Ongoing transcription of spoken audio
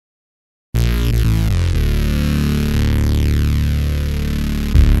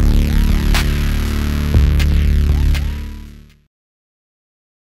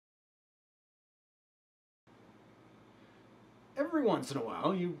once in a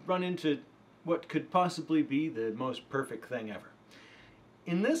while, you run into what could possibly be the most perfect thing ever.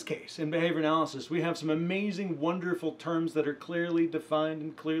 In this case, in behavior analysis, we have some amazing, wonderful terms that are clearly defined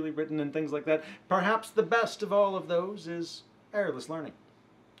and clearly written and things like that. Perhaps the best of all of those is errorless learning.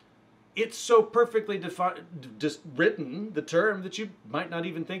 It's so perfectly written, the term, that you might not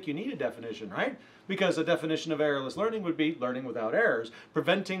even think you need a definition, right? Because a definition of errorless learning would be learning without errors,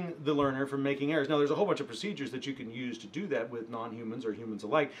 preventing the learner from making errors. Now, there's a whole bunch of procedures that you can use to do that with non-humans or humans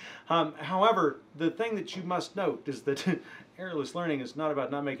alike. However, the thing that you must note is that errorless learning is not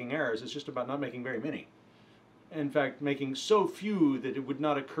about not making errors, it's just about not making very many. In fact, making so few that it would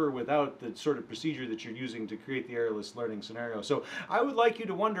not occur without the sort of procedure that you're using to create the errorless learning scenario. So I would like you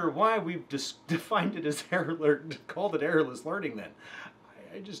to wonder why we've defined it as called it errorless learning then.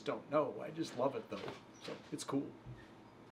 I just don't know. I just love it though. So it's cool.